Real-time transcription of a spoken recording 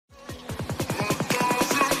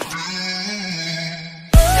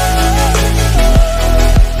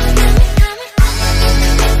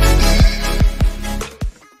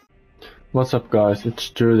What's up guys, it's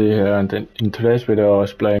Judy here, and in today's video I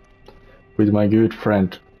was playing with my good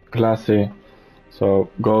friend Classy, so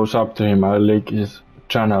go sub to him. I'll link his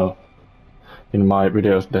channel in my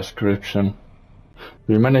video's description.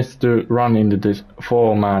 We managed to run into this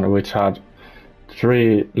 4-man which had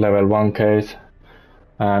 3 level 1 Ks,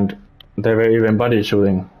 and they were even body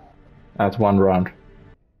shooting at one round.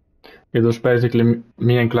 It was basically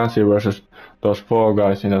me and Classy versus those 4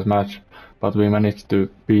 guys in that match, but we managed to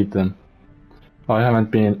beat them. I haven't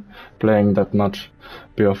been playing that much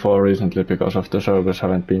BO4 recently because of the servers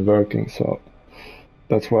haven't been working, so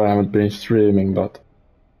that's why I haven't been streaming, but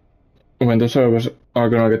when the servers are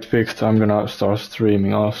gonna get fixed I'm gonna start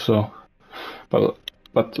streaming also. But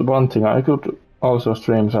one thing, I could also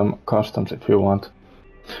stream some customs if you want.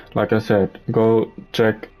 Like I said, go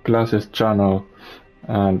check Classy's channel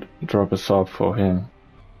and drop a sub for him.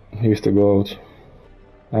 He's the GOAT.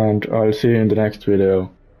 And I'll see you in the next video.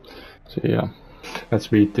 So yeah, let's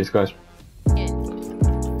beat these guys.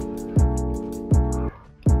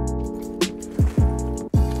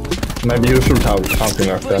 Maybe you should have something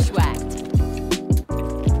like that.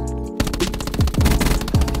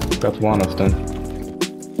 Got one of them.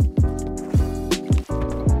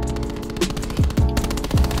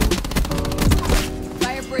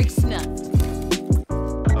 Fire break snuffed.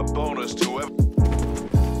 A bonus to whoever.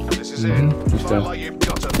 This is it. Fire like you've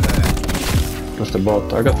got a pair. Just a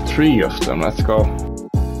bot. I got 3 of them. Let's go.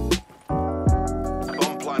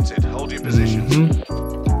 Bomb planted. Hold your positions.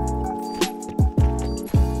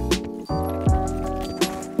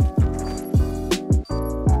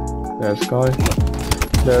 There's guy.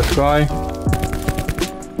 There's guy.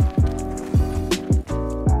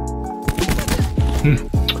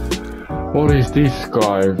 What is this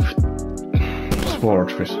guy?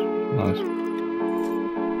 Swordfish. Nice.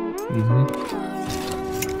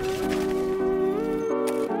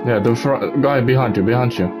 Yeah, the guy behind you,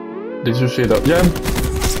 Did you see the...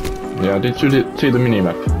 Yeah, did you see the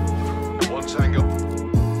minimap? One tango.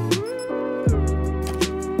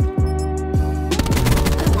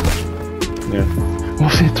 Yeah.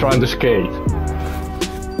 Was he trying to skate?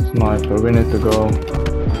 Sniper, we need to go.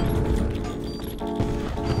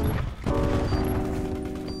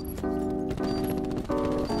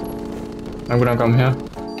 I'm gonna come here.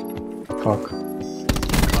 Fuck.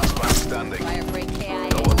 Last man standing. Fire break KIA.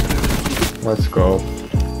 Know what to do. Let's go.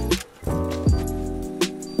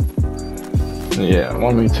 Yeah,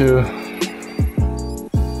 1v2.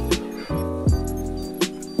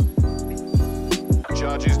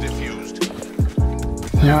 Charge is diffused.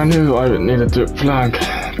 Yeah, I knew I needed to flank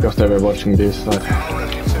because they were watching this side. Our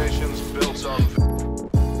reputation's built on.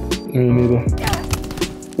 We need to...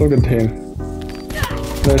 Look at him.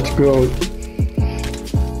 Let's go.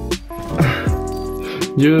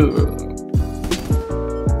 You...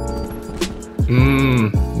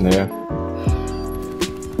 yeah.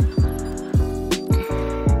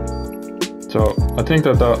 So, I think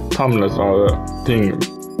that the thumbnails are the thing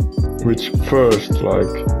which first,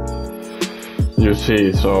 like, you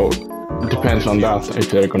see, so it depends on that if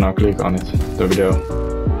they're gonna click on it, the video.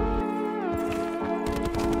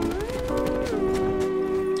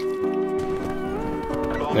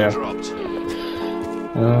 Bomb Yeah. dropped.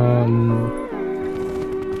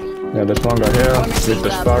 Yeah, there's one guy here with the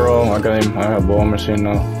sparrow. I got him. I have war machine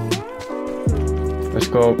now. Let's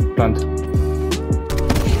go plant.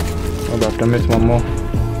 Oh god, damn it, one more.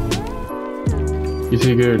 Is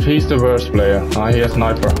he good? He's the worst player. Ah, he has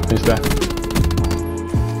sniper. He's there.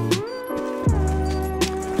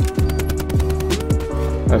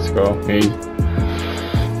 Let's go. He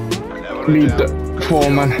beat the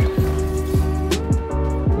 4-man.